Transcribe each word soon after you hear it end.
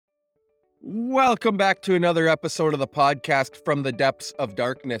Welcome back to another episode of the podcast, From the Depths of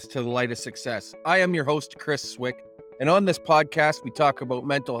Darkness to the Light of Success. I am your host, Chris Swick, and on this podcast, we talk about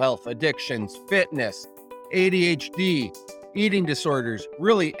mental health, addictions, fitness, ADHD, eating disorders,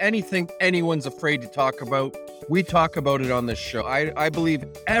 really anything anyone's afraid to talk about. We talk about it on this show. I believe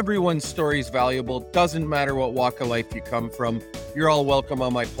everyone's story is valuable. Doesn't matter what walk of life you come from. You're all welcome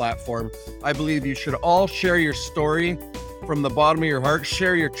on my platform. I believe you should all share your story from the bottom of your heart,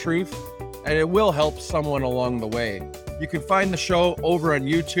 share your truth, and it will help someone along the way. You can find the show over on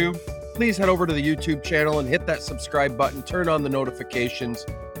YouTube. Please head over to the YouTube channel and hit that subscribe button, turn on the notifications.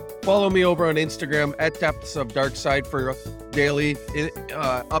 Follow me over on Instagram at Depths of Darkside for daily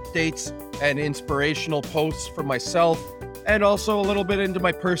updates and inspirational posts for myself, and also a little bit into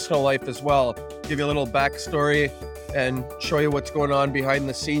my personal life as well. Give you a little backstory and show you what's going on behind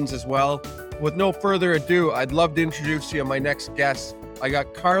the scenes as well. With no further ado, I'd love to introduce you to my next guest. I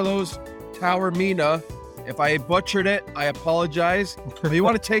got Carlos Taormina. If I butchered it, I apologize. If you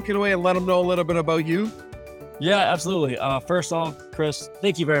want to take it away and let them know a little bit about you. Yeah, absolutely. First off, Chris,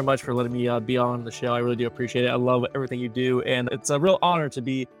 thank you very much for letting me be on the show. I really do appreciate it. I love everything you do, and it's a real honor to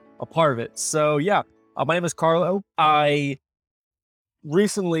be a part of it. So yeah, my name is Carlo. I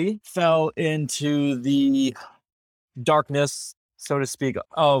recently fell into the darkness, so to speak,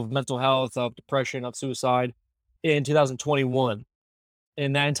 of mental health, of depression, of suicide in 2021.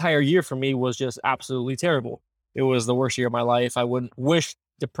 And that entire year for me was just absolutely terrible. It was the worst year of my life. I wouldn't wish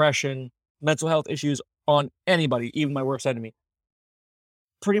depression, mental health issues on anybody, even my worst enemy.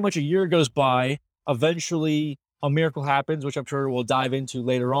 Pretty much a year goes by. Eventually, a miracle happens, which I'm sure we'll dive into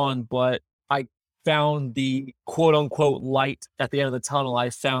later on. But I found the quote unquote light at the end of the tunnel. I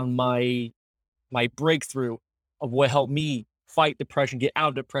found my breakthrough of what helped me fight depression, get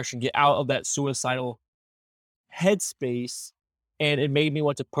out of that suicidal headspace. And it made me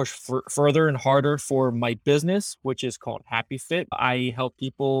want to push further and harder for my business, which is called Happy Fit. I help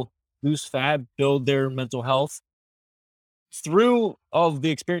people lose fat, build their mental health. Through all of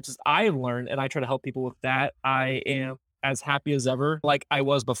the experiences I've learned, and I try to help people with that, I am as happy as ever, like I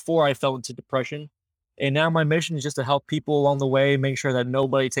was before I fell into depression. And now my mission is just to help people along the way, make sure that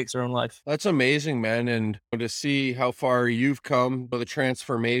nobody takes their own life. That's amazing, man. And to see how far you've come, the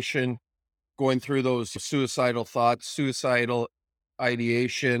transformation, going through those suicidal thoughts, suicidal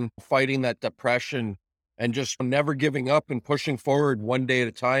ideation, fighting that depression, and just never giving up and pushing forward one day at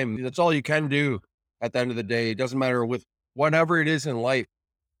a time. That's all you can do at the end of the day. It doesn't matter with whatever it is in life.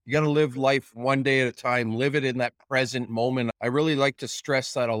 You got to live life one day at a time, live it in that present moment. I really like to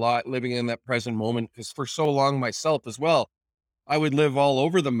stress that a lot, living in that present moment, because for so long myself as well, I would live all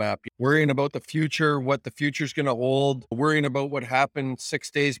over the map, worrying about the future, what the future's going to hold, worrying about what happened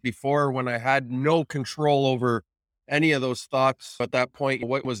 6 days before when I had no control over any of those thoughts. At that point,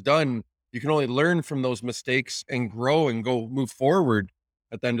 what was done, you can only learn from those mistakes and grow and go move forward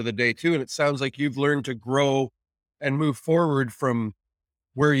at the end of the day too. And it sounds like you've learned to grow and move forward from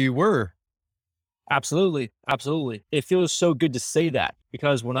where you were. Absolutely. Absolutely. It feels so good to say that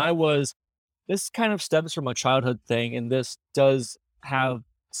because this kind of stems from a childhood thing, and this does have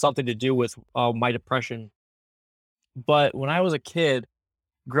something to do with my depression. But when I was a kid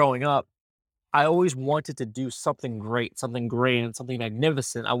growing up, I always wanted to do something great, something grand, something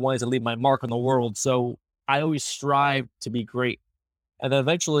magnificent. I wanted to leave my mark on the world. So I always strived to be great. And then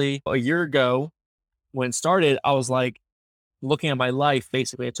eventually, a year ago, when it started, I was like looking at my life.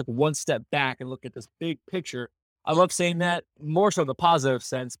 Basically, I took one step back and looked at this big picture. I love saying that more so in the positive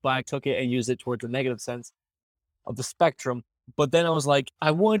sense, but I took it and used it towards the negative sense of the spectrum. But then I was like,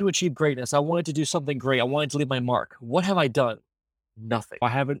 I wanted to achieve greatness. I wanted to do something great. I wanted to leave my mark. What have I done? Nothing. I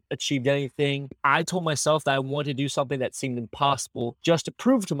haven't achieved anything. I told myself that I wanted to do something that seemed impossible just to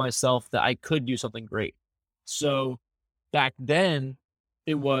prove to myself that I could do something great. So back then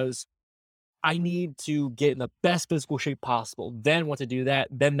it was, I need to get in the best physical shape possible. Then once I do that,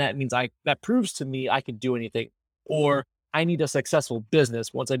 then that means that proves to me I can do anything. Or I need a successful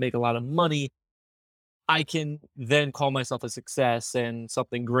business. Once I make a lot of money, I can then call myself a success and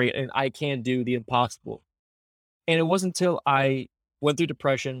something great, and I can do the impossible. And it wasn't until I went through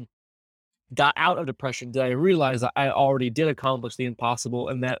depression, got out of depression, did I realize that I already did accomplish the impossible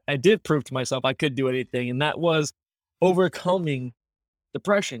and that I did prove to myself I could do anything. And that was overcoming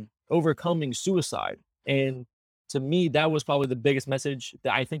depression, overcoming suicide. And to me, that was probably the biggest message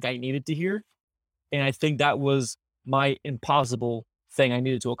that I think I needed to hear. And I think that was my impossible thing I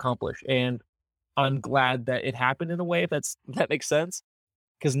needed to accomplish. And I'm glad that it happened in a way, if that makes sense.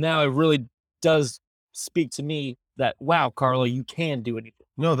 Because now it really does speak to me that, wow, Carlo, you can do anything.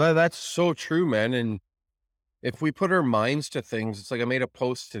 No, that's so true, man. And If we put our minds to things, it's like I made a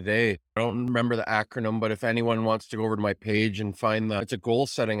post today. I don't remember the acronym, but if anyone wants to go over to my page and find it's a goal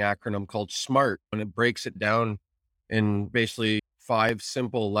setting acronym called SMART, and it breaks it down in basically 5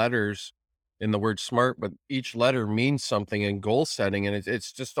 simple letters in the word SMART, but each letter means something in goal setting. And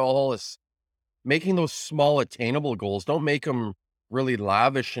it's just all this making those small attainable goals. Don't make them really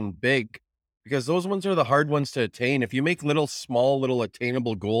lavish and big, because those ones are the hard ones to attain. If you make little, small, little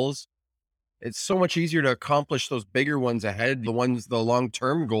attainable goals, it's so much easier to accomplish those bigger ones ahead, the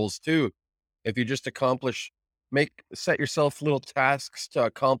long-term goals too. If you just set yourself little tasks to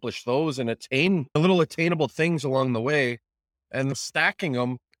accomplish those and attain the little attainable things along the way, and stacking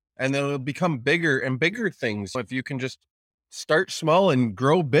them, and then it'll become bigger and bigger things. If you can just start small and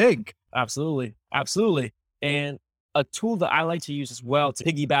grow big. Absolutely. Absolutely. And a tool that I like to use as well to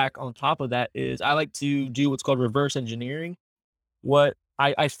piggyback on top of that is I like to do what's called reverse engineering. What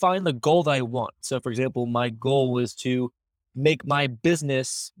I find the goal that I want. So, for example, my goal is to make my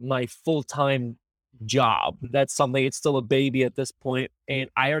business my full-time job. That's something, it's still a baby at this point, and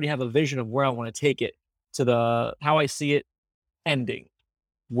I already have a vision of where I want to take it to how I see it ending,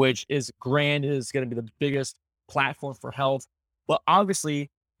 which is grand, is going to be the biggest platform for health. But obviously,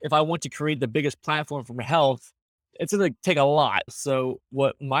 if I want to create the biggest platform for health, it's going to take a lot. So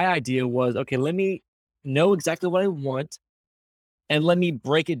what my idea was, okay, let me know exactly what I want and let me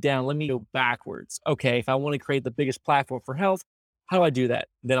break it down. Let me go backwards. Okay, if I want to create the biggest platform for health, how do I do that?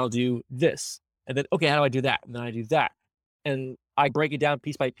 Then I'll do this. And then, okay, how do I do that? And then I do that. And I break it down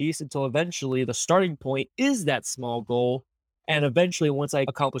piece by piece until eventually the starting point is that small goal. And eventually, once I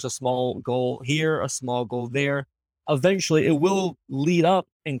accomplish a small goal here, a small goal there, eventually it will lead up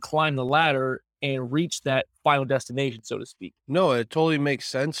and climb the ladder and reach that final destination, so to speak. No, it totally makes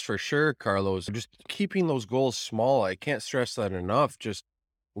sense for sure, Carlos. Just keeping those goals small. I can't stress that enough. Just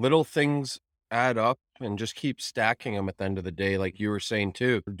little things add up, and just keep stacking them at the end of the day. Like you were saying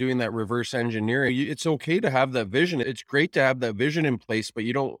too, doing that reverse engineering. It's okay to have that vision. It's great to have that vision in place, but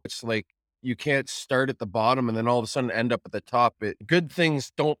it's like you can't start at the bottom and then all of a sudden end up at the top. Good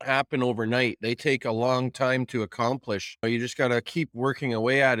things don't happen overnight. They take a long time to accomplish. You just got to keep working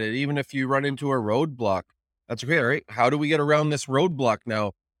away at it. Even if you run into a roadblock, that's okay, right? How do we get around this roadblock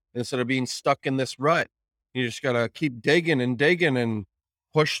now instead of being stuck in this rut? You just got to keep digging and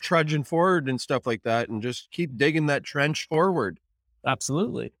push trudging forward and stuff like that, and just keep digging that trench forward.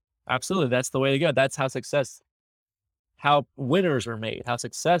 Absolutely. Absolutely. That's the way to go. That's how winners are made, how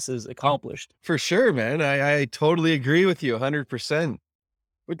success is accomplished. For sure, man. I totally agree with you 100%.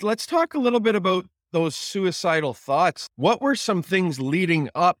 But let's talk a little bit about those suicidal thoughts. What were some things leading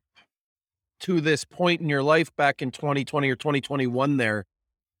up to this point in your life back in 2020 or 2021 there?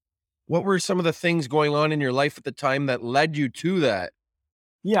 What were some of the things going on in your life at the time that led you to that?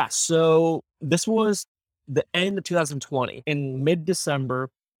 Yeah. So this was the end of 2020 in mid-December,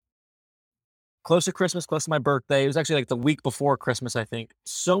 close to Christmas, close to my birthday. It was actually like the week before Christmas, I think.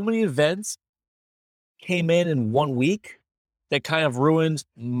 So many events came in 1 week that kind of ruined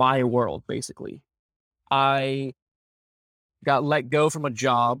my world, basically. I got let go from a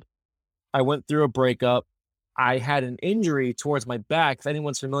job. I went through a breakup. I had an injury towards my back. If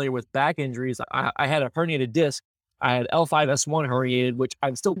anyone's familiar with back injuries, I had a herniated disc. I had L5-S1 herniated, which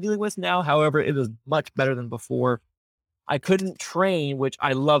I'm still dealing with now. However, it was much better than before. I couldn't train, which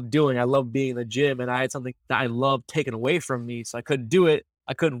I loved doing. I loved being in the gym, and I had something that I loved taken away from me. So I couldn't do it.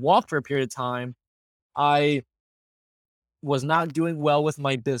 I couldn't walk for a period of time. I was not doing well with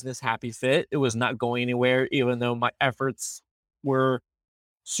my business, Happy Fit. It was not going anywhere, even though my efforts were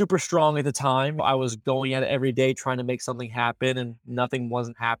super strong at the time. I was going at it every day trying to make something happen, and nothing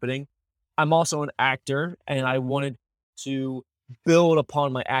wasn't happening. I'm also an actor, and I wanted to build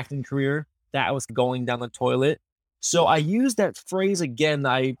upon my acting career that was going down the toilet. So I used that phrase again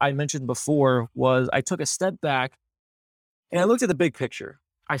that I mentioned before. Was I took a step back and I looked at the big picture.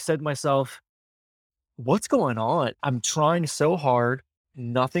 I said to myself, what's going on? I'm trying so hard.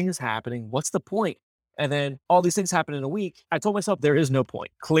 Nothing is happening. What's the point? And then all these things happen in a week. I told myself there is no point.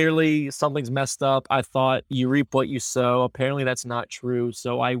 Clearly something's messed up. I thought you reap what you sow. Apparently that's not true.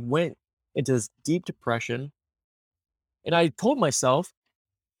 So I went into this deep depression, and I told myself,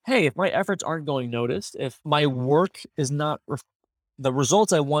 hey, if my efforts aren't going noticed, if my work is not, the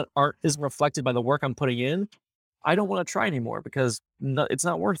results I want isn't reflected by the work I'm putting in, I don't want to try anymore because it's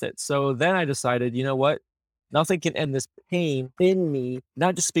not worth it. So then I decided, you know what? Nothing can end this pain in me.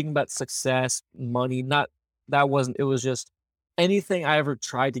 Not just speaking about success, money, it was just anything I ever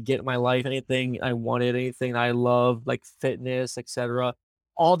tried to get in my life, anything I wanted, anything I loved, like fitness, etc.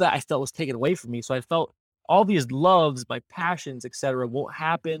 All that I felt was taken away from me. So I felt all these loves, my passions, etc., won't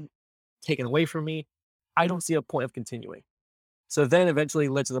happen, taken away from me. I don't see a point of continuing. So then eventually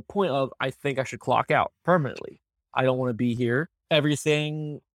led to the point of, I think I should clock out permanently. I don't want to be here.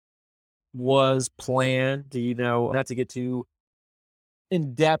 Everything was planned, not to get too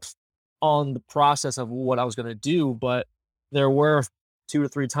in depth on the process of what I was going to do, but there were 2 to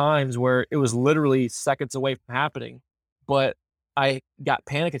 3 times where it was literally seconds away from happening. But I got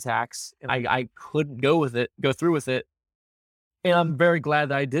panic attacks and I couldn't go through with it. And I'm very glad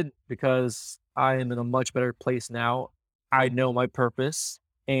that I didn't, because I am in a much better place now. I know my purpose,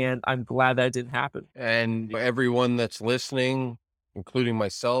 and I'm glad that it didn't happen. And everyone that's listening, including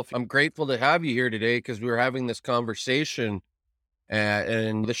myself, I'm grateful to have you here today, because we were having this conversation,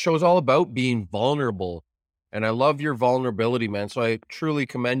 and the show's all about being vulnerable. And I love your vulnerability, man. So I truly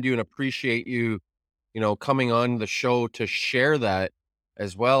commend you and appreciate you, coming on the show to share that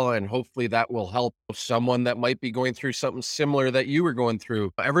as well. And hopefully that will help someone that might be going through something similar that you were going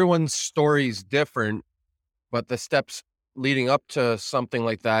through. Everyone's story is different, but the steps leading up to something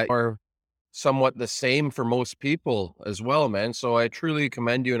like that are somewhat the same for most people as well, man. So I truly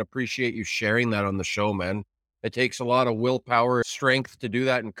commend you and appreciate you sharing that on the show, man. It takes a lot of willpower, strength to do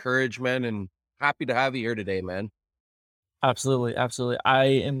that, encouragement, and happy to have you here today, man. Absolutely, absolutely. I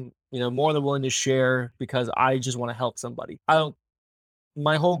am, more than willing to share, because I just want to help somebody.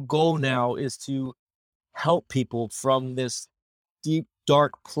 My whole goal now is to help people from this deep,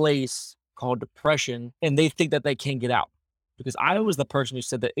 dark place called depression, and they think that they can't get out. Because I was the person who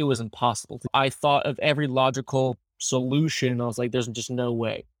said that it was impossible. I thought of every logical solution. I was like, there's just no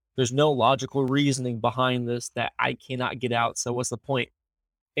way. There's no logical reasoning behind this, that I cannot get out. So what's the point?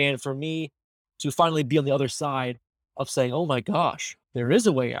 And for me to finally be on the other side of saying, oh my gosh, there is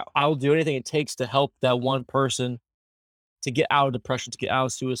a way out. I will do anything it takes to help that one person to get out of depression, to get out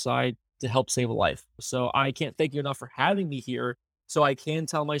of suicide, to help save a life. So I can't thank you enough for having me here, so I can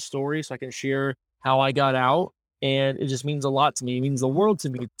tell my story, so I can share how I got out. And it just means a lot to me. It means the world to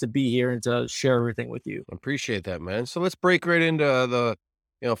me to be here and to share everything with you. Appreciate that, man. So let's break right into the,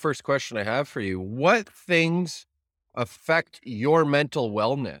 first question I have for you. What things affect your mental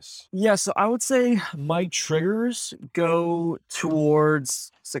wellness? Yeah, so I would say my triggers go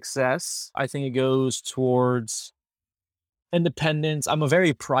towards success. I think it goes towards independence. I'm a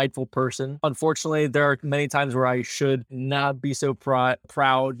very prideful person. Unfortunately, there are many times where I should not be so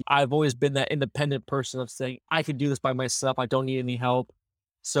proud. I've always been that independent person of saying, I can do this by myself. I don't need any help.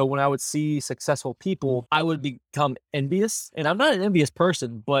 So when I would see successful people, I would become envious. And I'm not an envious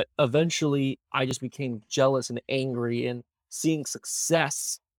person, but eventually I just became jealous and angry, and seeing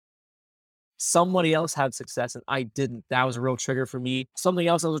success. Somebody else had success and I didn't. That was a real trigger for me. Something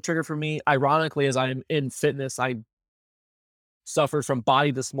else that was a trigger for me, ironically, as I'm in fitness, I suffered from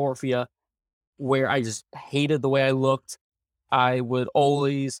body dysmorphia, where I just hated the way I looked. I would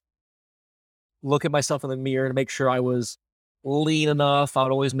always look at myself in the mirror to make sure I was lean enough. I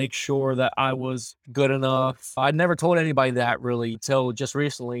would always make sure that I was good enough. I never told anybody that really until just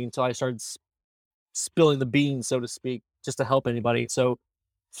recently, until I started spilling the beans, so to speak, just to help anybody. So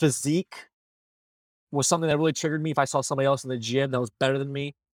physique was something that really triggered me. If I saw somebody else in the gym that was better than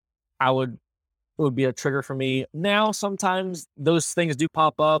me, it would be a trigger for me. Now, sometimes those things do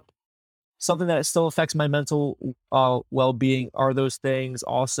pop up. Something that still affects my mental well-being are those things.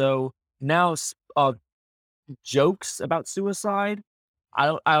 Also, now jokes about suicide.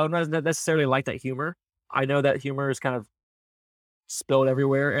 I don't necessarily like that humor. I know that humor is kind of spilled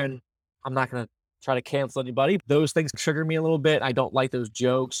everywhere, and I'm not going to try to cancel anybody. Those things trigger me a little bit. I don't like those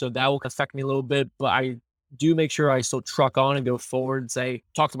jokes, so that will affect me a little bit, but I do make sure I still truck on and go forward and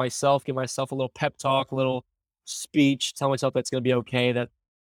talk to myself, give myself a little pep talk, a little speech, tell myself that's going to be okay. That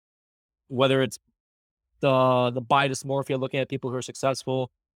whether it's the body dysmorphia, looking at people who are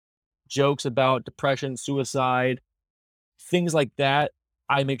successful, jokes about depression, suicide, things like that,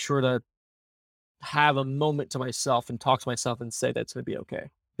 I make sure to have a moment to myself and talk to myself and say that's going to be okay.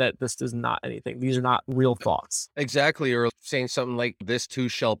 That this is not anything. These are not real thoughts. Exactly. Or saying something like, this too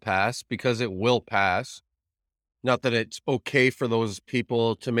shall pass, because it will pass. Not that it's okay for those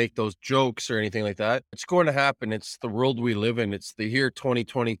people to make those jokes or anything like that. It's going to happen. It's the world we live in. It's the year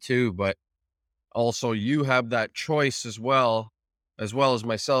 2022, but also you have that choice as well as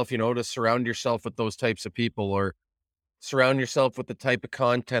myself, to surround yourself with those types of people, or surround yourself with the type of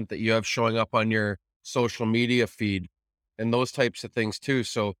content that you have showing up on your social media feed and those types of things too.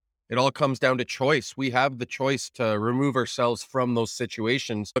 So it all comes down to choice. We have the choice to remove ourselves from those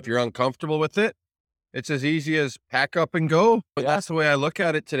situations. If you're uncomfortable with it, it's as easy as pack up and go. But that's the way I look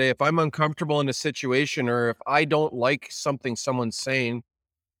at it today. If I'm uncomfortable in a situation, or if I don't like something someone's saying,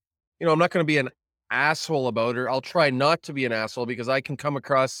 I'm not going to be an asshole about it. I'll try not to be an asshole because I can come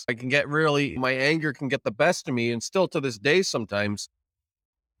across, I can get really, my anger can get the best of me, and still to this day sometimes,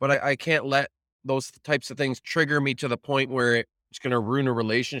 but I can't let those types of things trigger me to the point where it's going to ruin a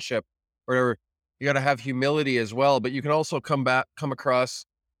relationship or whatever. You got to have humility as well, but you can also come across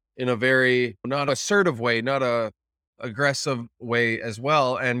in a very not assertive way, not a aggressive way as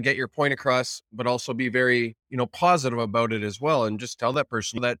well, and get your point across, but also be very, positive about it as well. And just tell that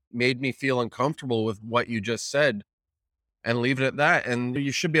person that made me feel uncomfortable with what you just said, and leave it at that. And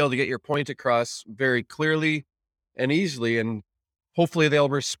you should be able to get your point across very clearly and easily. And hopefully they'll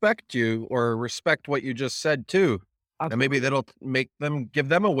respect you or respect what you just said too. And maybe that'll give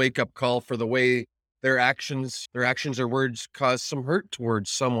them a wake up call for the way their actions or words cause some hurt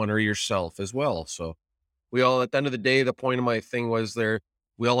towards someone or yourself as well. So we all, at the end of the day, the point of my thing was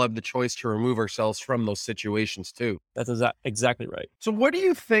we all have the choice to remove ourselves from those situations too. That's exactly right. So what do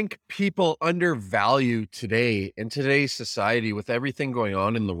you think people undervalue today in today's society with everything going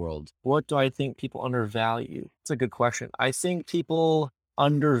on in the world? What do I think people undervalue? It's a good question. I think people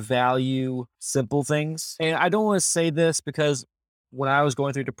undervalue simple things. And I don't want to say this because when I was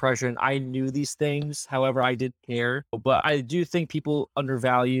going through depression, I knew these things. However, I didn't care. But I do think people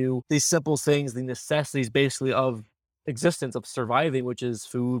undervalue these simple things, the necessities basically of existence, of surviving, which is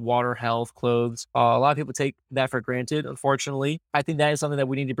food, water, health, clothes. A lot of people take that for granted, unfortunately. I think that is something that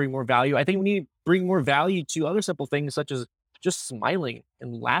we need to bring more value. I think we need to bring more value to other simple things such as just smiling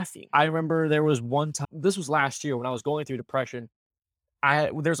and laughing. I remember there was one time, this was last year when I was going through depression.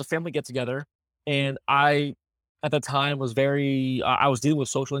 There was a family get together, and I, at the time, was I was dealing with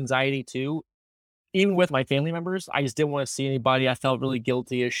social anxiety too. Even with my family members, I just didn't want to see anybody. I felt really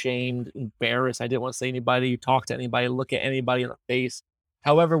guilty, ashamed, embarrassed. I didn't want to see anybody, talk to anybody, look at anybody in the face.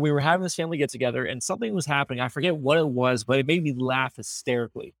 However, we were having this family get together and something was happening. I forget what it was, but it made me laugh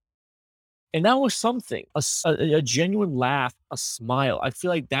hysterically. And that was something, a genuine laugh, a smile. I feel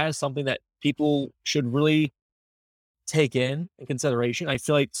like that is something that people should really take in consideration. I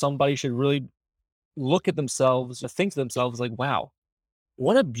feel like somebody should really look at themselves or think to themselves like, wow,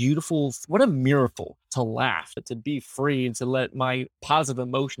 what a miracle to laugh, to be free and to let my positive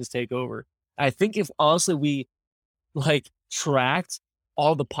emotions take over. I think if honestly we tracked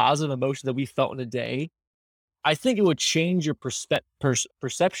all the positive emotions that we felt in a day, I think it would change your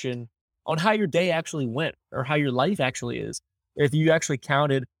perception on how your day actually went or how your life actually is. If you actually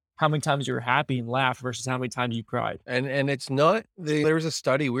counted how many times you were happy and laughed versus how many times you cried. And it's not there was a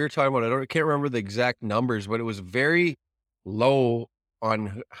study we were talking about. I can't remember the exact numbers, but it was very low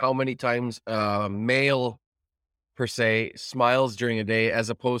on how many times a male per se smiles during a day as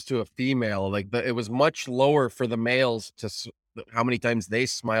opposed to a female. It was much lower for the males how many times they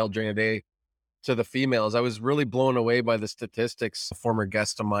smiled during a day to the females. I was really blown away by the statistics a former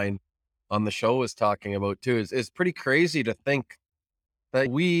guest of mine on the show was talking about too. It's pretty crazy to think that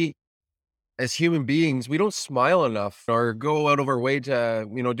we as human beings, we don't smile enough or go out of our way to,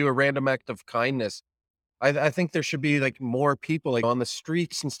 do a random act of kindness. I think there should be more people on the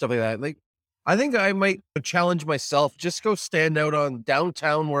streets and stuff like that. I think I might challenge myself, just go stand out on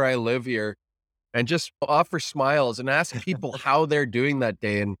downtown where I live here and just offer smiles and ask people how they're doing that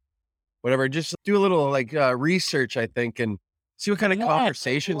day and whatever. Just do a little research, I think, and see what kind of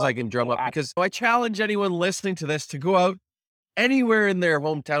conversations I can drum up, because I challenge anyone listening to this to go out anywhere in their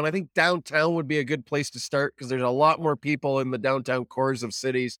hometown. I think downtown would be a good place to start because there's a lot more people in the downtown cores of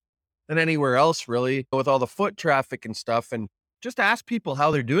cities than anywhere else, really, with all the foot traffic and stuff. And just ask people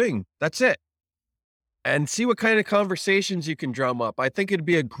how they're doing. That's it. And see what kind of conversations you can drum up. I think it'd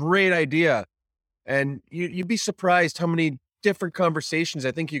be a great idea. And you'd be surprised how many different conversations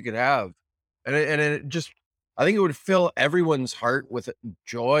I think you could have. I think it would fill everyone's heart with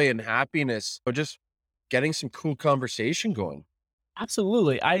joy and happiness. So just getting some cool conversation going.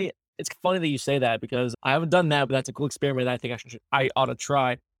 Absolutely. It's funny that you say that because I haven't done that, but that's a cool experiment that I think I ought to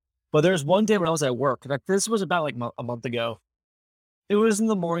try. But there's one day when I was at work, this was about a month ago. It was in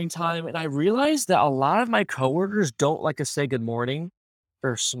the morning time, and I realized that a lot of my coworkers don't like to say good morning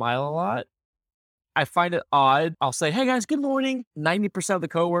or smile a lot. I find it odd. I'll say, "Hey guys, good morning." 90% of the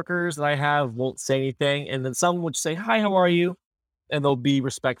coworkers that I have won't say anything, and then someone would say, "Hi, how are you?" And they'll be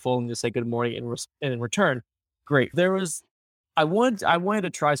respectful and just say good morning and in return. Great. I wanted to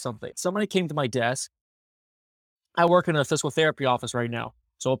try something. Somebody came to my desk. I work in a physical therapy office right now.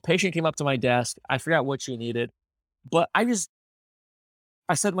 So a patient came up to my desk. I forgot what she needed, but I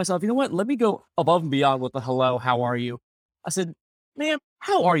said to myself, you know what? Let me go above and beyond with the hello, how are you? I said, ma'am,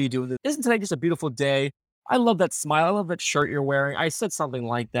 how are you doing this? Isn't today just a beautiful day? I love that smile. I love that shirt you're wearing. I said something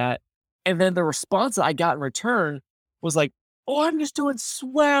like that. And then the response that I got in return was like, oh, I'm just doing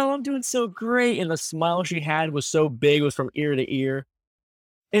swell. I'm doing so great. And the smile she had was so big, it was from ear to ear.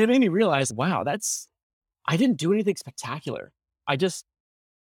 And it made me realize, wow, I didn't do anything spectacular. I just,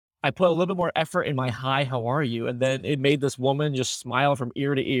 I put a little bit more effort in my hi, how are you? And then it made this woman just smile from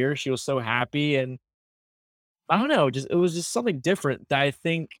ear to ear. She was so happy. And I don't know, just, it was just something different that I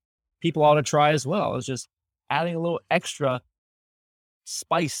think people ought to try as well. It's just adding a little extra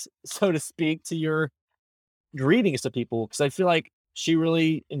spice, so to speak, to your greetings to people. Cause I feel like she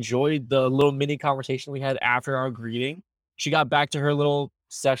really enjoyed the little mini conversation we had after our greeting. She got back to her little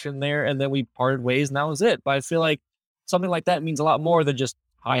session there and then we parted ways and that was it. But I feel like something like that means a lot more than just,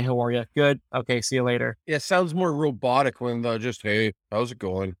 hi, how are you? Good. Okay. See you later. Yeah, it sounds more robotic when they're just, hey, how's it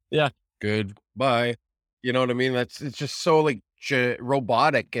going? Yeah. Good. Bye. You know what I mean? It's just so like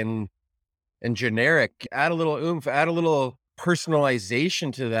robotic and generic. Add a little oomph, add a little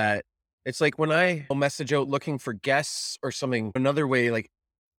personalization to that. It's like when I message out looking for guests or something, another way, like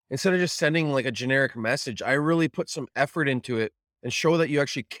instead of just sending like a generic message, I really put some effort into it and show that you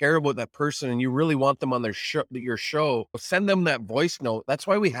actually care about that person and you really want them on your show. Send them that voice note. That's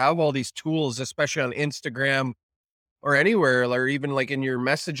why we have all these tools, especially on Instagram or anywhere, or even like in your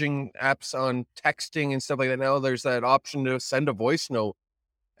messaging apps on texting and stuff like that. Now there's that option to send a voice note.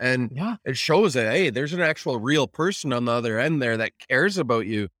 And Yeah. it shows that, hey, there's an actual real person on the other end there that cares about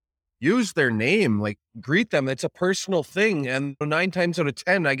you. Use their name, like greet them. It's a personal thing. And 9 times out of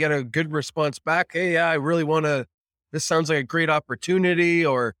 10, I get a good response back. Hey, yeah, I really want to, this sounds like a great opportunity,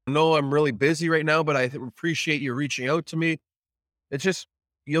 or no, I'm really busy right now, but I appreciate you reaching out to me. It's just,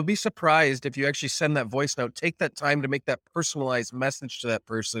 you'll be surprised if you actually send that voice note, take that time to make that personalized message to that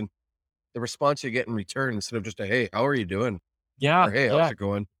person, the response you get in return instead of just a, hey, how are you doing? Yeah. Or hey, how's Yeah. it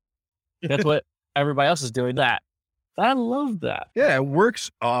going? That's what everybody else is doing. That. I love that. Yeah, it works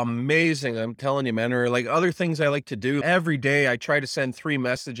amazing. I'm telling you, man. Or like other things I like to do every day, I try to send 3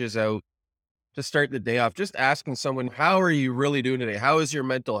 messages out to start the day off, just asking someone, how are you really doing today? How is your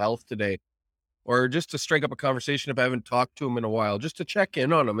mental health today? Or just to strike up a conversation if I haven't talked to them in a while, just to check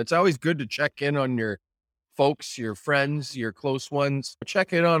in on them. It's always good to check in on your folks, your friends, your close ones.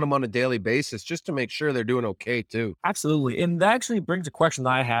 Check in on them on a daily basis just to make sure they're doing okay too. Absolutely. And that actually brings a question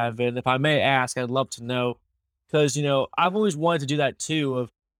that I have. And if I may ask, I'd love to know because, I've always wanted to do that too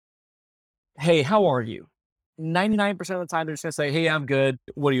of, hey, how are you? 99% of the time, they're just going to say, hey, I'm good.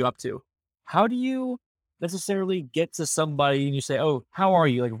 What are you up to? How do you necessarily get to somebody and you say, oh, how are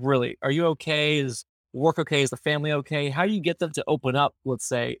you? Like, really? Are you okay? Is work okay? Is the family okay? How do you get them to open up, let's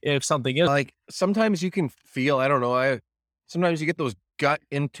say, if something is? Like sometimes you can feel, I don't know, sometimes you get those gut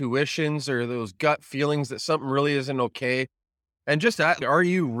intuitions or those gut feelings that something really isn't okay. And just that, are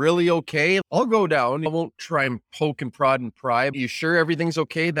you really okay? I'll go down. I won't try and poke and prod and pry. You sure everything's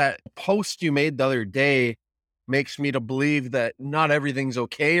okay? That post you made the other day makes me to believe that not everything's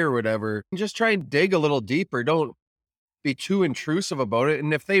okay or whatever. Just try and dig a little deeper. Don't be too intrusive about it.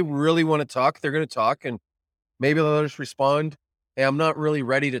 And if they really want to talk, they're going to talk and maybe they'll just respond. Hey, I'm not really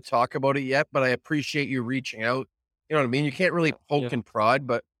ready to talk about it yet, but I appreciate you reaching out. You know what I mean? You can't really Yeah. poke and prod,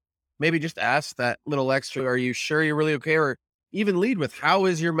 but maybe just ask that little extra, are you sure you're really okay? Or even lead with, how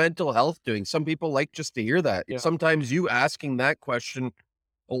is your mental health doing? Some people like just to hear that. Yeah. Sometimes you asking that question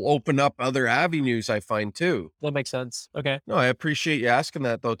will open up other avenues, I find too. That makes sense. Okay. No, I appreciate you asking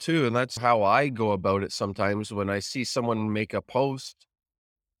that though too. And that's how I go about it sometimes when I see someone make a post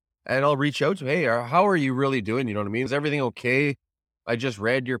and I'll reach out to, hey, how are you really doing? You know what I mean? Is everything okay? I just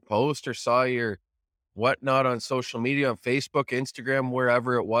read your post or saw your whatnot on social media, on Facebook, Instagram,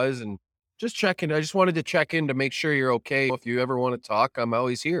 wherever it was, and just checking. I just wanted to check in to make sure you're okay. If you ever want to talk, I'm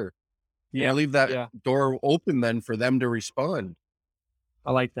always here. And I Yeah. leave that Yeah. door open then for them to respond.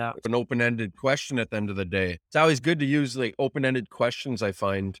 I like that. An open-ended question at the end of the day. It's always good to use like open-ended questions, I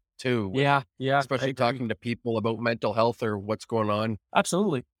find too, Yeah. Yeah. I especially agree. talking to people about mental health or what's going on.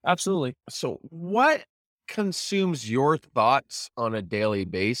 Absolutely. Absolutely. So, what consumes your thoughts on a daily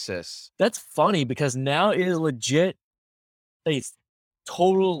basis? That's funny because now it is legit a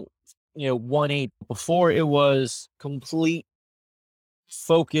total, 180. Before it was complete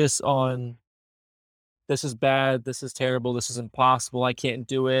focus on this is bad, this is terrible, this is impossible, I can't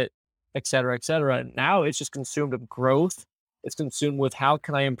do it, et cetera, et cetera. And now it's just consumed of growth. It's consumed with how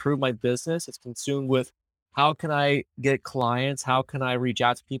can I improve my business? It's consumed with how can I get clients? How can I reach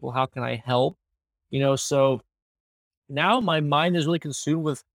out to people? How can I help? So now my mind is really consumed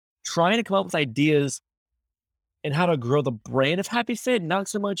with trying to come up with ideas and how to grow the brand of Happy Fit, not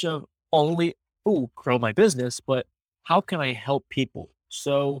so much of only, grow my business, but how can I help people?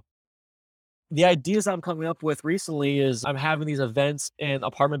 So the ideas I'm coming up with recently is I'm having these events in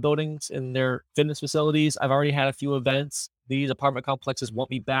apartment buildings in their fitness facilities. I've already had a few events these apartment complexes want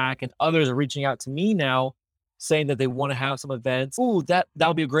me back. And others are reaching out to me now saying that they want to have some events. Ooh, that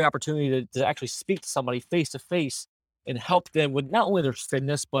would be a great opportunity to actually speak to somebody face to face and help them with not only their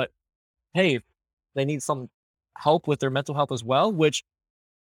fitness, but hey, if they need some help with their mental health as well, which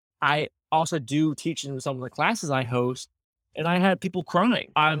I also do teach in some of the classes I host. And I had people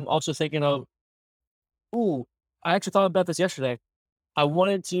crying. I'm also thinking of, ooh, I actually thought about this yesterday. I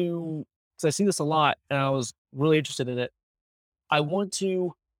wanted to, because I see this a lot and I was really interested in it. I want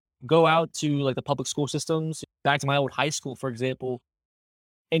to go out to like the public school systems, back to my old high school, for example,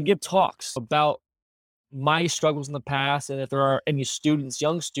 and give talks about my struggles in the past. And if there are any students,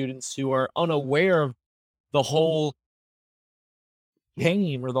 young students who are unaware of the whole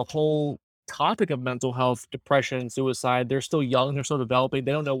game or the whole topic of mental health, depression, suicide, they're still young, they're still developing,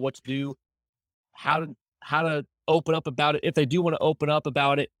 they don't know what to do, how to open up about it. If they do want to open up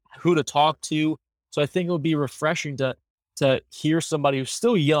about it, who to talk to. So I think it would be refreshing to hear somebody who's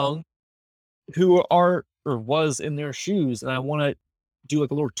still young, who are or was in their shoes. And I want to do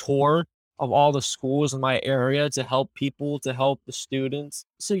like a little tour of all the schools in my area to help people, to help the students.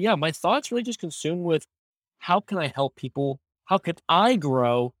 So yeah, my thoughts really just consumed with how can I help people? How can I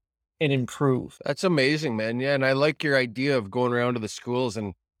grow and improve? That's amazing, man. Yeah, and I like your idea of going around to the schools,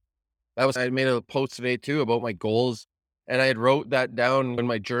 and I made a post today too about my goals, and I had wrote that down in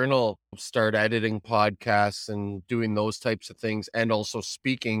my journal, start editing podcasts and doing those types of things, and also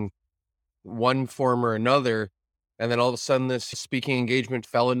speaking one form or another. And then all of a sudden this speaking engagement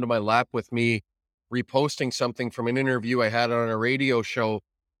fell into my lap with me reposting something from an interview I had on a radio show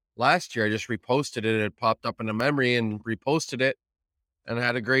last year. I just reposted it. It popped up in a memory and reposted it. And I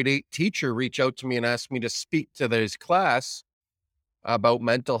had a grade 8 teacher reach out to me and ask me to speak to his class about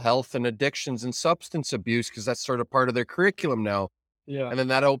mental health and addictions and substance abuse, because that's sort of part of their curriculum now. Yeah. And then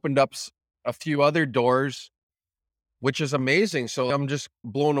that opened up a few other doors, which is amazing. So I'm just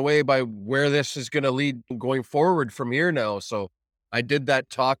blown away by where this is going to lead going forward from here now. So I did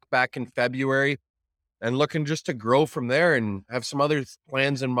that talk back in February and looking just to grow from there and have some other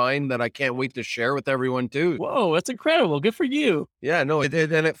plans in mind that I can't wait to share with everyone too. Whoa, that's incredible. Good for you. Yeah, no, and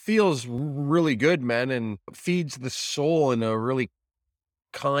it feels really good, man, and feeds the soul in a really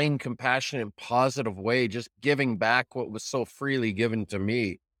kind, compassionate, positive way, just giving back what was so freely given to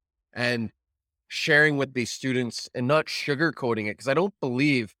me and sharing with these students and not sugarcoating it. Cause I don't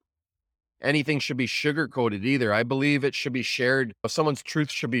believe anything should be sugarcoated either. I believe it should be shared. Someone's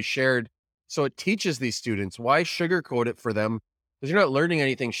truth should be shared. So it teaches these students. Why sugarcoat it for them? Because you're not learning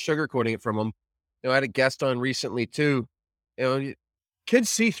anything sugarcoating it from them. I had a guest on recently too. Kids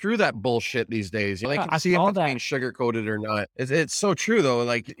see through that bullshit these days. They Yeah, can I see if saw it's that. being sugarcoated or not. It's so true though.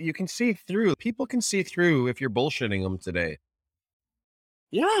 Like you can see through. People can see through if you're bullshitting them today.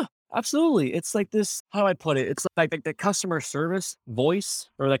 Yeah, absolutely. It's like this, how do I put it? It's like the customer service voice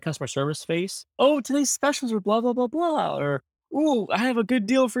or that customer service face. Oh, today's specials are blah, blah, blah, blah. Or, ooh, I have a good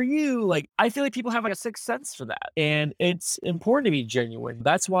deal for you. Like, I feel like people have like a sixth sense for that. And it's important to be genuine.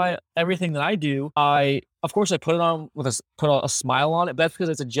 That's why everything that I do, of course, I put it on with put a smile on it, but that's because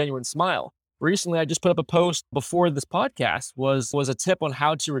it's a genuine smile. Recently, I just put up a post before this podcast was a tip on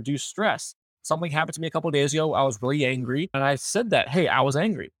how to reduce stress. Something happened to me a couple of days ago. I was really angry. And I said that, hey, I was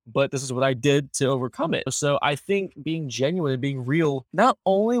angry, but this is what I did to overcome it. So I think being genuine and being real not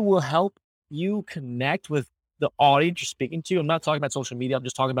only will help you connect with the audience you're speaking to. I'm not talking about social media. I'm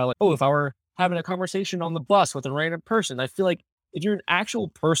just talking about like, oh, if I were having a conversation on the bus with a random person, I feel like if you're an actual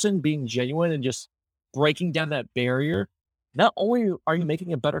person being genuine and just breaking down that barrier, not only are you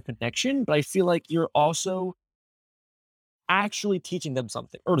making a better connection, but I feel like you're also actually teaching them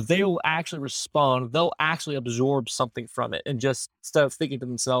something, or they'll actually respond, they'll actually absorb something from it, and just instead of thinking to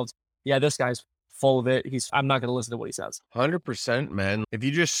themselves, yeah, this guy's full of it, I'm not going to listen to what he says. 100%, man. If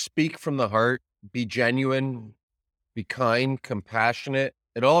you just speak from the heart, be genuine, be kind, compassionate,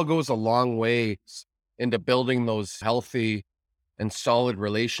 it all goes a long way into building those healthy and solid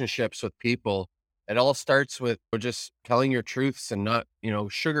relationships with people. It all starts with just telling your truths and not,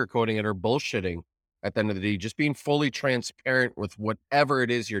 sugarcoating it or bullshitting. At the end of the day, just being fully transparent with whatever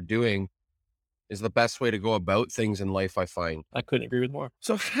it is you're doing is the best way to go about things in life, I find. I couldn't agree with more.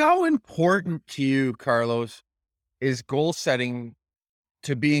 So how important to you, Carlos, is goal setting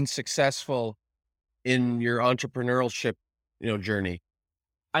to being successful in your entrepreneurship, journey?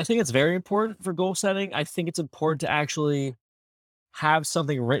 I think it's very important for goal setting. I think it's important to actually have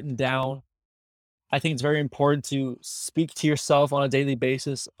something written down. I think it's very important to speak to yourself on a daily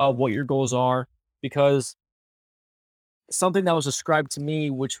basis of what your goals are, because something that was described to me,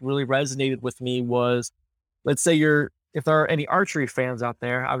 which really resonated with me, was, let's say if there are any archery fans out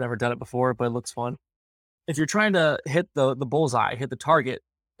there, I've never done it before, but it looks fun. if you're trying to hit the bullseye, hit the target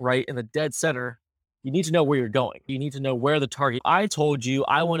right in the dead center, you need to know where you're going. You need to know where the target. I told you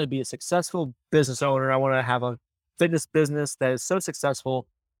I want to be a successful business owner. I want to have a fitness business that is so successful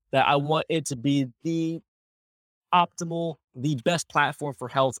that I want it to be the optimal, the best platform for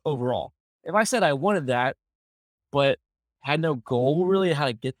health overall. If I said I wanted that, but had no goal really how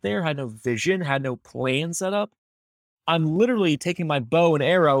to get there, had no vision, had no plan set up, I'm literally taking my bow and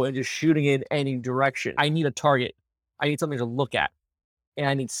arrow and just shooting in any direction. I need a target. I need something to look at, and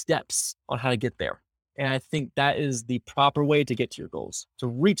I need steps on how to get there. And I think that is the proper way to get to your goals, to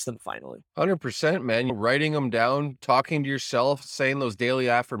reach them finally. 100%, man. Writing them down, talking to yourself, saying those daily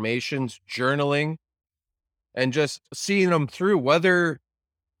affirmations, journaling, and just seeing them through. Whether,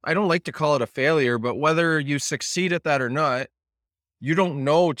 I don't like to call it a failure, but whether you succeed at that or not, you don't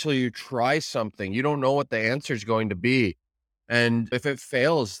know till you try something. You don't know what the answer is going to be. And if it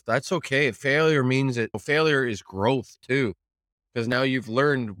fails, that's okay. Failure means failure is growth too, because now you've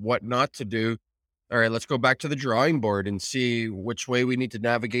learned what not to do. All right, let's go back to the drawing board and see which way we need to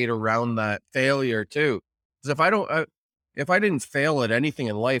navigate around that failure too. Because if I didn't fail at anything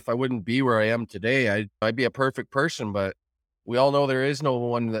in life, I wouldn't be where I am today. I'd be a perfect person, but we all know there is no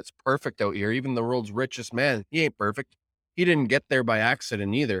one that's perfect out here. Even the world's richest man, he ain't perfect. He didn't get there by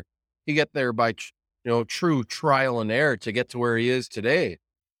accident either. He get there by, true trial and error to get to where he is today.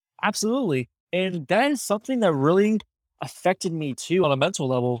 Absolutely. And that is something that really affected me too on a mental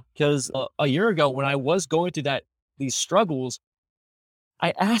level, because a year ago when I was going through these struggles,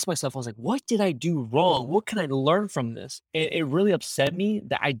 I asked myself, I was like, what did I do wrong? What can I learn from this? And it really upset me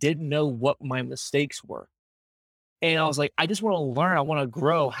that I didn't know what my mistakes were. And I was like, I just want to learn. I want to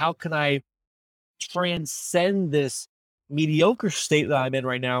grow. How can I transcend this mediocre state that I'm in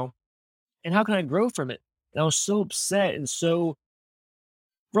right now? And how can I grow from it? And I was so upset and so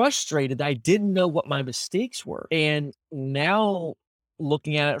frustrated that I didn't know what my mistakes were. And now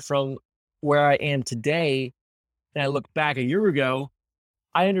looking at it from where I am today, and I look back a year ago,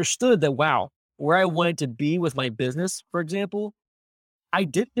 I understood that, wow, where I wanted to be with my business, for example, I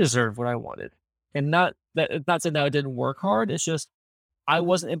did deserve what I wanted. And not saying that I didn't work hard. It's just I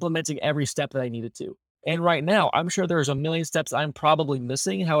wasn't implementing every step that I needed to. And right now, I'm sure there's a million steps I'm probably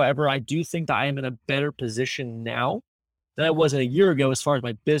missing. However, I do think that I am in a better position now than I was a year ago as far as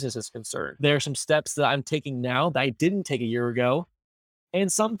my business is concerned. There are some steps that I'm taking now that I didn't take a year ago,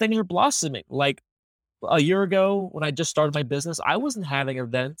 and some things are blossoming. Like a year ago, when I just started my business, I wasn't having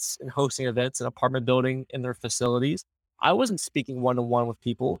events and hosting events in apartment building in their facilities. I wasn't speaking one-on-one with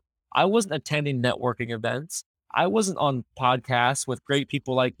people. I wasn't attending networking events. I wasn't on podcasts with great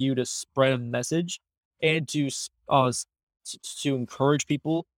people like you to spread a message and to encourage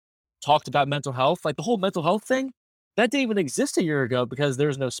people, talked about mental health. Like the whole mental health thing, that didn't even exist a year ago because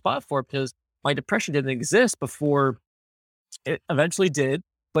there's no spot for it, because my depression didn't exist before it eventually did.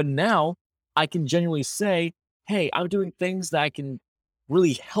 But now I can genuinely say, hey, I'm doing things that I can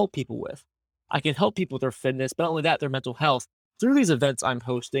really help people with. I can help people with their fitness, but not only that, their mental health through these events I'm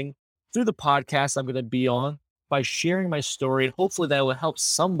hosting, through the podcast I'm going to be on, by sharing my story. And hopefully that will help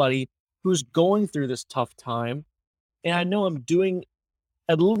somebody who's going through this tough time. And I know I'm doing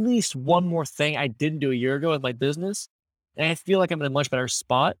at least one more thing I didn't do a year ago with my business. And I feel like I'm in a much better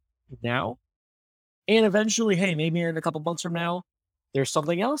spot now. And eventually, hey, maybe in a couple months from now, there's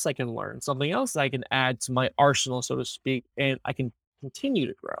something else I can learn, something else I can add to my arsenal, so to speak, and I can continue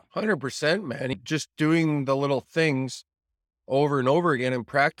to grow. 100%, man. Just doing the little things over and over again and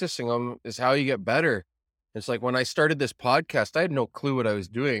practicing them is how you get better. It's like when I started this podcast, I had no clue what I was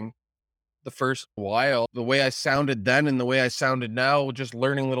doing the first while. The way I sounded then and the way I sounded now, just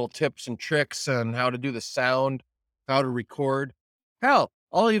learning little tips and tricks on how to do the sound, how to record. Hell,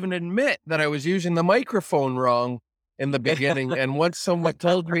 I'll even admit that I was using the microphone wrong in the beginning. And once someone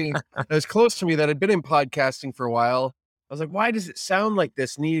told me that was close to me that had been in podcasting for a while, I was like, why does it sound like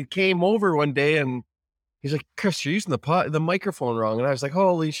this? And he came over one day and he's like, Chris, you're using the microphone wrong. And I was like,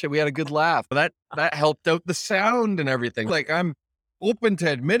 holy shit, we had a good laugh. That helped out the sound and everything. Like, I'm open to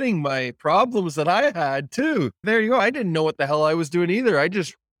admitting my problems that I had too. There you go. I didn't know what the hell I was doing either. I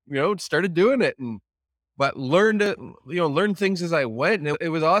just, started doing it but learned it, learn things as I went. And it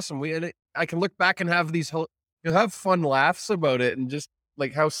was awesome. I can look back and have have fun laughs about it and just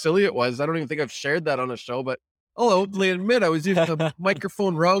like how silly it was. I don't even think I've shared that on a show, but I'll openly admit I was using the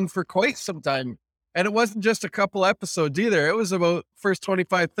microphone wrong for quite some time. And it wasn't just a couple episodes either. It was about first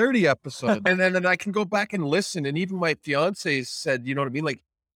 25, 30 episodes. And then I can go back and listen. And even my fiance said, you know what I mean? Like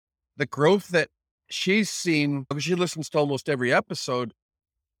the growth that she's seen, because she listens to almost every episode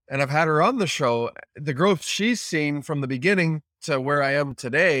and I've had her on the show. The growth she's seen from the beginning to where I am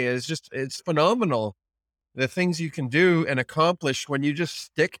today is it's phenomenal. the things you can do and accomplish when you just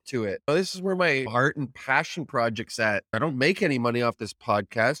stick to it. This is where my heart and passion project's at. I don't make any money off this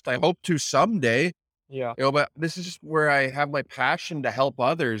podcast. I hope to someday, Yeah. but this is just where I have my passion to help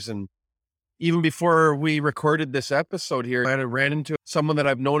others. And even before we recorded this episode here, I ran into someone that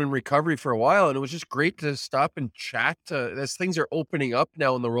I've known in recovery for a while, and it was just great to stop and chat as things are opening up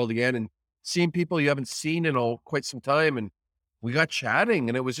now in the world again, and seeing people you haven't seen in quite some time. And we got chatting,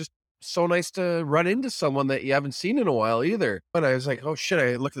 and it was just so nice to run into someone that you haven't seen in a while either. And I was like, oh shit,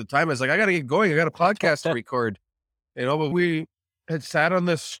 I looked at the time. I was like, I got to get going. I got a podcast to record, but we had sat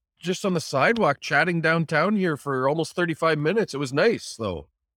just on the sidewalk chatting downtown here for almost 35 minutes. It was nice though.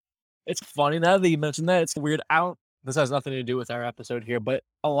 It's funny now that you mentioned that. It's weird. This has nothing to do with our episode here, but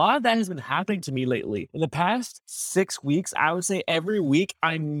a lot of that has been happening to me lately. In the past 6 weeks, I would say every week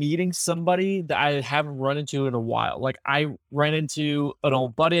I'm meeting somebody that I haven't run into in a while. Like I ran into an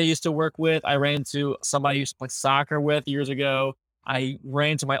old buddy I used to work with. I ran into somebody I used to play soccer with years ago. I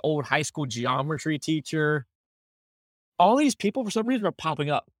ran into my old high school geometry teacher. All these people, for some reason, are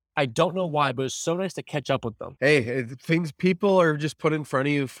popping up. I don't know why, but it's so nice to catch up with them. Hey, people are just put in front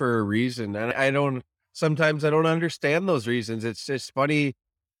of you for a reason. And sometimes I don't understand those reasons. It's just funny,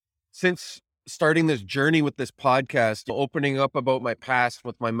 since starting this journey with this podcast, opening up about my past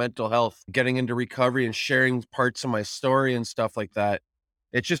with my mental health, getting into recovery and sharing parts of my story and stuff like that.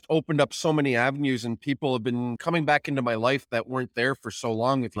 It just opened up so many avenues, and people have been coming back into my life that weren't there for so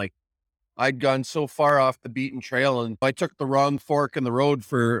long. It's like I'd gone so far off the beaten trail, and I took the wrong fork in the road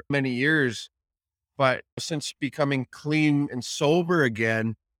for many years. But since becoming clean and sober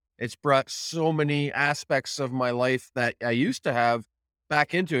again, it's brought so many aspects of my life that I used to have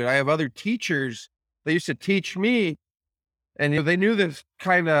back into it. I have other teachers that used to teach me, and they knew this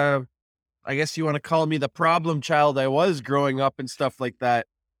kind of, I guess you want to call me the problem child I was growing up and stuff like that.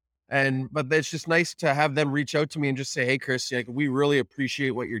 But it's just nice to have them reach out to me and just say, hey, Chris, like, we really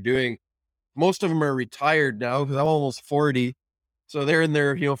appreciate what you're doing. Most of them are retired now because I'm almost 40. So they're in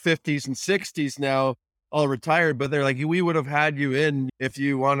their, 50s and 60s now, all retired, but they're like, we would have had you in if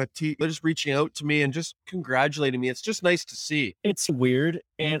you want to teach. They're just reaching out to me and just congratulating me. It's just nice to see. It's weird.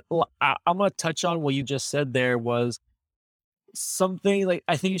 And I'm going to touch on what you just said there was something like,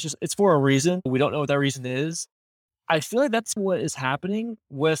 I think it's for a reason. We don't know what that reason is. I feel like that's what is happening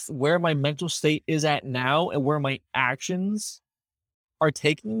with where my mental state is at now and where my actions are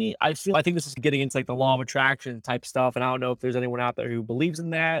taking me. I think this is getting into like the law of attraction type stuff. And I don't know if there's anyone out there who believes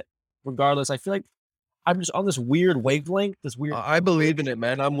in that. Regardless, I feel like I'm just on this weird wavelength, I believe in it,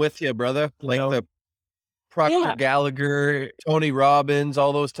 man. I'm with you, brother. Like the Proctor Gallagher, Tony Robbins,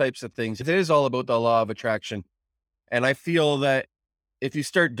 all those types of things. It is all about the law of attraction. And I feel that if you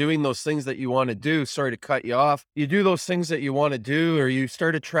start doing those things that you want to do, sorry to cut you off, you do those things that you want to do, or you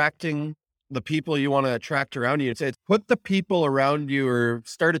start attracting the people you want to attract around you. It's put the people around you, or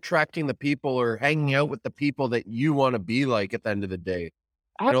start attracting the people or hanging out with the people that you want to be like at the end of the day.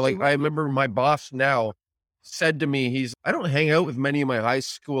 Like I remember my boss now said to me, I don't hang out with many of my high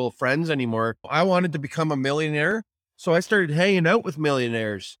school friends anymore. I wanted to become a millionaire. So I started hanging out with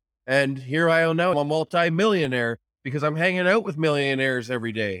millionaires. And here I am now, I'm a multi-millionaire because I'm hanging out with millionaires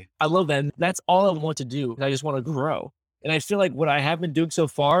every day. I love that. That's all I want to do. I just want to grow. And I feel like what I have been doing so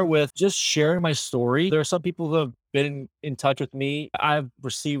far with just sharing my story, there are some people who have been in touch with me. I've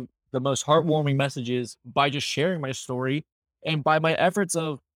received the most heartwarming messages by just sharing my story. And by my efforts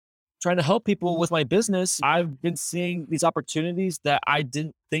of trying to help people with my business, I've been seeing these opportunities that I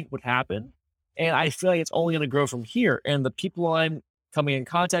didn't think would happen. And I feel like it's only going to grow from here. And the people I'm coming in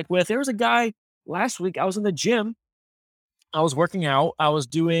contact with, there was a guy last week, I was in the gym. I was working out. I was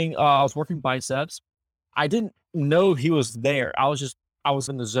working biceps. I didn't know he was there. I was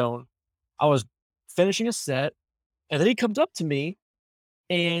in the zone. I was finishing a set, and then he comes up to me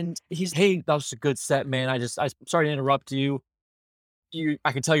and he's, hey, that was a good set, man. I'm sorry to interrupt you.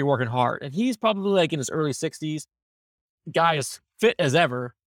 I can tell you're working hard. And he's probably like in his early 60s. Guy is fit as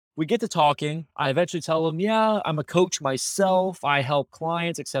ever. We get to talking. I eventually tell him, yeah, I'm a coach myself. I help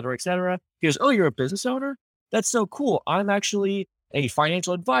clients, et cetera, et cetera. He goes, oh, you're a business owner? That's so cool. I'm actually a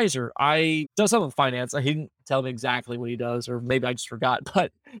financial advisor. I do something with finance. He didn't tell me exactly what he does, or maybe I just forgot,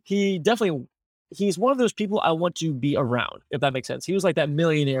 but he's one of those people I want to be around, if that makes sense. He was like that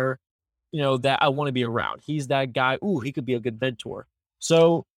millionaire, that I want to be around. He's that guy. Ooh, he could be a good mentor.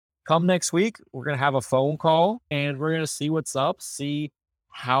 So come next week, we're going to have a phone call and we're going to see what's up, see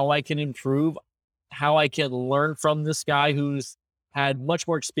how I can improve, how I can learn from this guy who's had much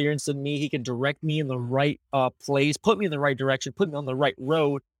more experience than me. He can direct me in the right place, put me in the right direction, put me on the right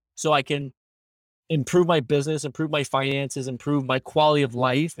road so I can improve my business, improve my finances, improve my quality of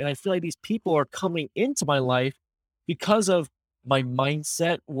life. And I feel like these people are coming into my life because of my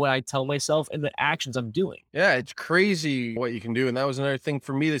mindset, what I tell myself, and the actions I'm doing. Yeah, it's crazy what you can do. And that was another thing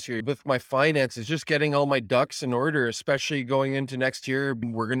for me this year with my finances, just getting all my ducks in order, especially going into next year.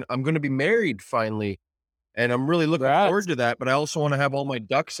 I'm gonna be married finally. And I'm really looking forward That's to that. But I also want to have all my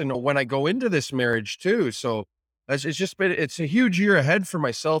ducks in when I go into this marriage too. So it's a huge year ahead for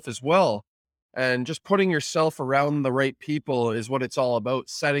myself as well. And just putting yourself around the right people is what it's all about,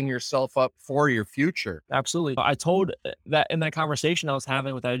 setting yourself up for your future. absolutely. I told that in that conversation I was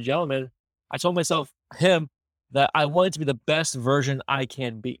having with that gentleman, I told him, that I wanted to be the best version I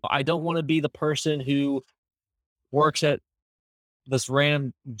can be. I don't want to be the person who works at this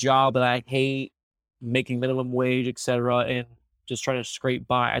random job that I hate, making minimum wage, etc., and just trying to scrape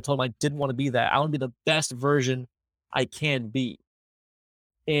by. I told him I didn't want to be that. I want to be the best version I can be.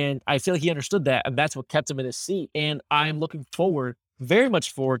 And I feel like he understood that, and that's what kept him in his seat. And I'm looking forward, very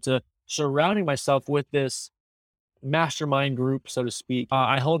much forward to surrounding myself with this mastermind group, so to speak.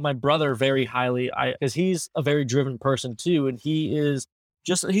 I hold my brother very highly, because he's a very driven person too, and he's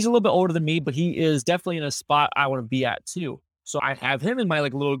a little bit older than me, but he is definitely in a spot I want to be at too. So I have him in my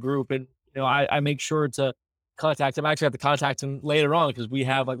like little group, and I make sure to contact him. I actually have to contact him later on because we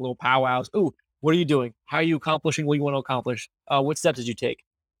have like little powwows. Ooh, what are you doing? How are you accomplishing what you want to accomplish? What steps did you take?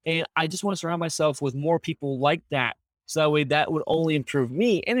 And I just want to surround myself with more people like that. So that way that would only improve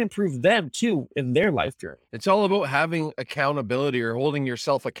me and improve them too in their life journey. It's all about having accountability or holding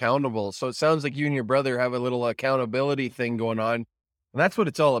yourself accountable. So it sounds like you and your brother have a little accountability thing going on. And that's what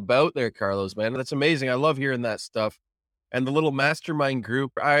it's all about there, Carlos, man. That's amazing. I love hearing that stuff. And the little mastermind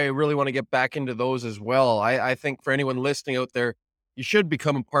group, I really want to get back into those as well. I think for anyone listening out there, you should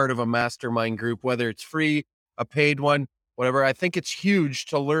become a part of a mastermind group, whether it's free, a paid one, whatever. I think it's huge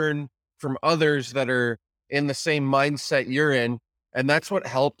to learn from others that are in the same mindset you're in. And that's what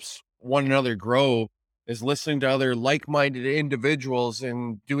helps one another grow, is listening to other like-minded individuals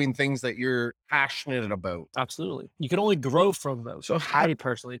and doing things that you're passionate about. Absolutely. You can only grow from those. So I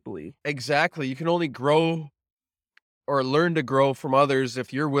personally believe. exactly. You can only grow or learn to grow from others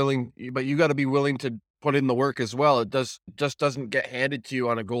if you're willing, but you got to be willing to put in the work as well. It just doesn't get handed to you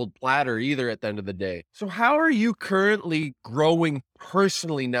on a gold platter either at the end of the day. So how are you currently growing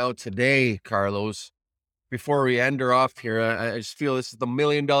personally now today, Carlos? Before we end her off here, I just feel this is the $1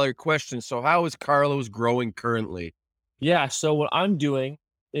 million question. So how is Carlos growing currently? Yeah. So what I'm doing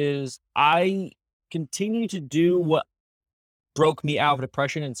is I continue to do what broke me out of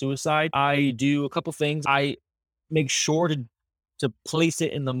depression and suicide. I do a couple things. I make sure to place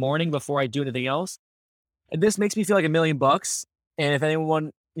it in the morning before I do anything else. And this makes me feel like $1 million. And if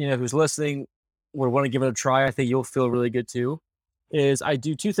anyone, who's listening would want to give it a try, I think you'll feel really good too. Is I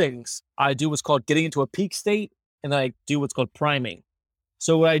do two things. I do what's called getting into a peak state, and then I do what's called priming.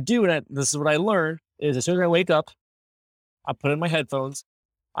 So what I do, and this is what I learned, is as soon as I wake up, I put in my headphones.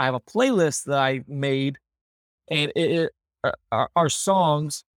 I have a playlist that I made, and it are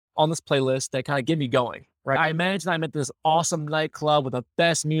songs on this playlist that kind of get me going. Right. I imagine I'm at this awesome nightclub with the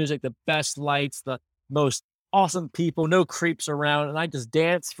best music, the best lights, the most awesome people, no creeps around, and I just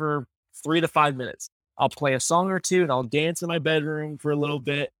dance for 3 to 5 minutes. I'll play a song or two and I'll dance in my bedroom for a little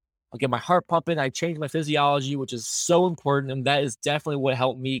bit. I'll get my heart pumping. I change my physiology, which is so important. And that is definitely what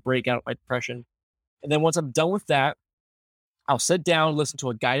helped me break out of my depression. And then once I'm done with that, I'll sit down, listen to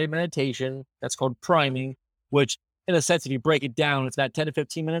a guided meditation that's called priming, which in a sense, if you break it down, it's not 10 to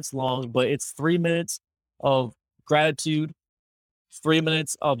 15 minutes long, but it's 3 minutes of gratitude, 3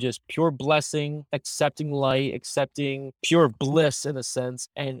 minutes of just pure blessing, accepting light, accepting pure bliss in a sense,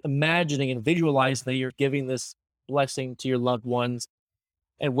 and imagining and visualizing that you're giving this blessing to your loved ones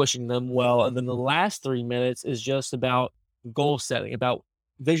and wishing them well. And then the last 3 minutes is just about goal setting, about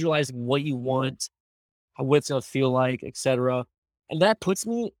visualizing what you want, what it's going to feel like, etc. And that puts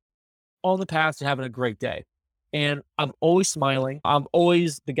me on the path to having a great day. And I'm always smiling. I'm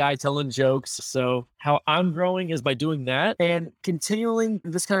always the guy telling jokes. So how I'm growing is by doing that and continuing.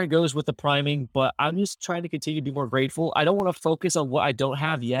 This kind of goes with the priming, but I'm just trying to continue to be more grateful. I don't want to focus on what I don't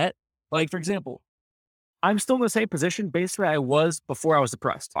have yet. Like, for example, I'm still in the same position basically I was before I was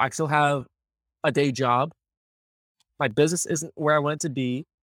depressed. I still have a day job. My business isn't where I want it to be,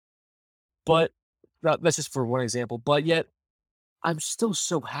 but that's just for one example. But yet I'm still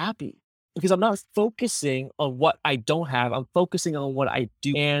so happy because I'm not focusing on what I don't have. I'm focusing on what I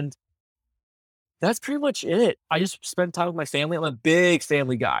do. And that's pretty much it. I just spend time with my family. I'm a big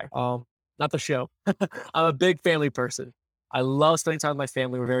family guy. Not the show. I'm a big family person. I love spending time with my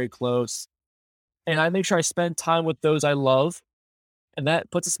family. We're very close. And I make sure I spend time with those I love And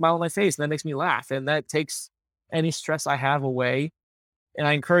that puts a smile on my face and that makes me laugh. And that takes any stress I have away. And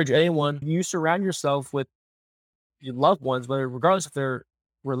I encourage anyone, you surround yourself with your loved ones, whether regardless if they're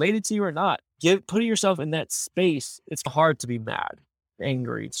related to you or not, putting yourself in that space. It's hard to be mad,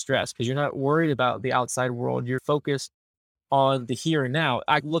 angry, stressed because you're not worried about the outside world. You're focused on the here and now.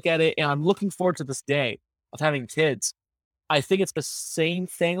 I look at it and I'm looking forward to this day of having kids. I think it's the same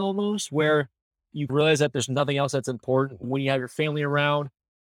thing almost where you realize that there's nothing else that's important when you have your family around.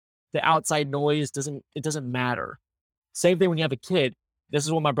 The outside noise doesn't matter. Same thing when you have a kid. This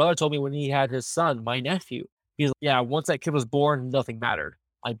is what my brother told me when he had his son, my nephew. He's like, yeah, once that kid was born, nothing mattered.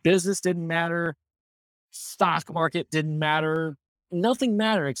 My business didn't matter. Stock market didn't matter. Nothing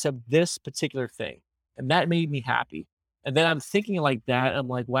mattered except this particular thing. And that made me happy. And then I'm thinking like that. I'm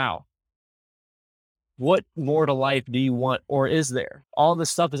like, wow, what more to life do you want? Or is there? All this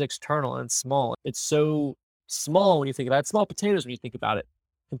stuff is external and small. It's so small when you think about it. Small potatoes when you think about it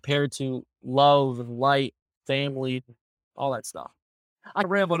compared to love and light, family, all that stuff. I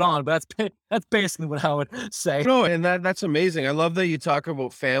rambled on, but that's basically what I would say. No, and that's amazing. I love that you talk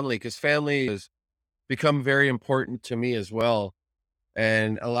about family because family has become very important to me as well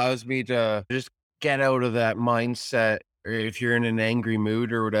and allows me to just get out of that mindset. Or if you're in an angry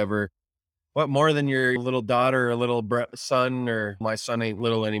mood or whatever, what more than your little daughter or little son, or my son ain't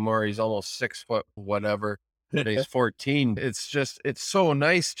little anymore. He's almost 6 foot, whatever. But he's 14. It's so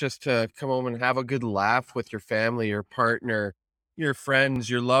nice just to come home and have a good laugh with your family, your partner, your friends,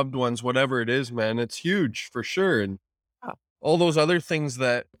 your loved ones, whatever it is, man. It's huge for sure. And all those other things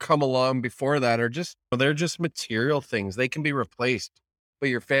that come along before that they're just material things. They can be replaced, but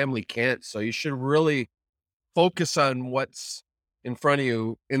your family can't. So you should really focus on what's in front of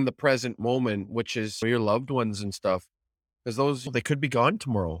you in the present moment, which is your loved ones and stuff, because they could be gone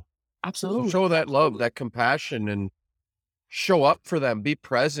tomorrow. Absolutely. So show that love, that compassion, and show up for them. Be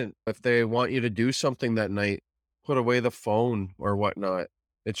present. If they want you to do something that night, put away the phone or whatnot.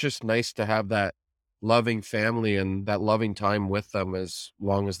 It's just nice to have that loving family and that loving time with them as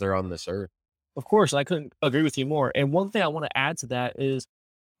long as they're on this earth. Of course, I couldn't agree with you more. And one thing I want to add to that is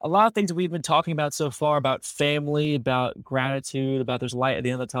a lot of things that we've been talking about so far about family, about gratitude, about there's light at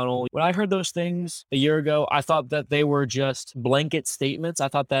the end of the tunnel. When I heard those things a year ago, I thought that they were just blanket statements. I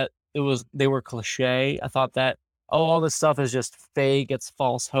thought that they were cliche. I thought that, oh, all this stuff is just fake. It's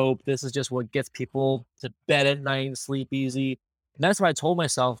false hope. This is just what gets people to bed at night and sleep easy. And that's what I told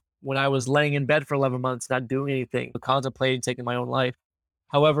myself when I was laying in bed for 11 months, not doing anything, contemplating taking my own life.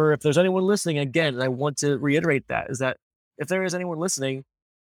 However, if there's anyone listening, again, and I want to reiterate that, is that if there is anyone listening,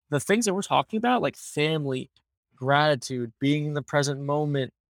 the things that we're talking about, like family, gratitude, being in the present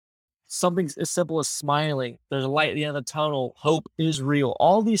moment, something as simple as smiling, there's a light at the end of the tunnel, hope is real.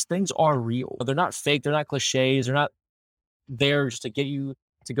 All these things are real. They're not fake. They're not cliches. They're not there just to get you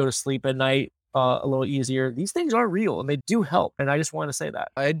to go to sleep at night a little easier. These things are real and they do help. And I just want to say that.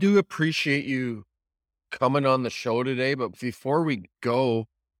 I do appreciate you coming on the show today, but before we go,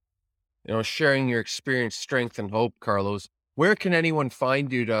 sharing your experience, strength, and hope, Carlos, where can anyone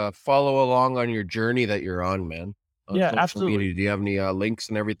find you to follow along on your journey that you're on, man? On Yeah, social absolutely. media? Do you have any links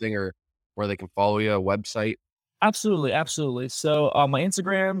and everything, or where they can follow you, a website? Absolutely. Absolutely. So my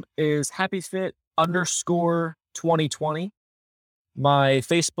Instagram is happyfit_2020. My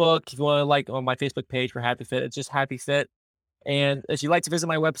Facebook, if you want to like on my Facebook page for Happy Fit, it's just Happy Fit. And if you'd like to visit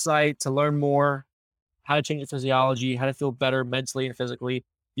my website to learn more, how to change your physiology, how to feel better mentally and physically,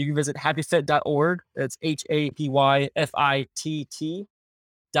 you can visit happyfit.org. That's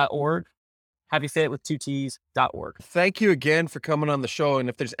HAPYFITT.org. HappyFit with 2 T's.org. Thank you again for coming on the show. And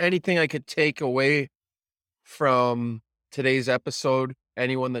if there's anything I could take away from today's episode,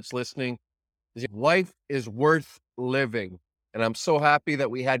 anyone that's listening, life is worth living. And I'm so happy that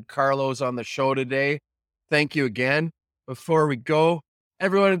we had Carlos on the show today. Thank you again. Before we go,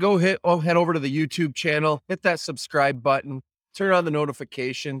 everyone head over to the YouTube channel, hit that subscribe button, turn on the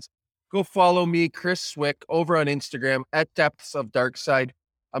notifications, go follow me, Chris Swick, over on Instagram at Depths of Darkside.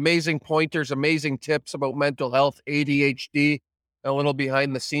 Amazing pointers, amazing tips about mental health, ADHD, a little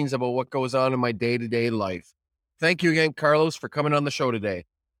behind the scenes about what goes on in my day-to-day life. Thank you again, Carlos, for coming on the show today.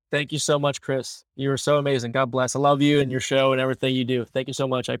 Thank you so much, Chris. You were so amazing. God bless. I love you and your show and everything you do. Thank you so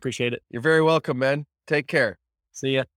much. I appreciate it. You're very welcome, man. Take care. See ya.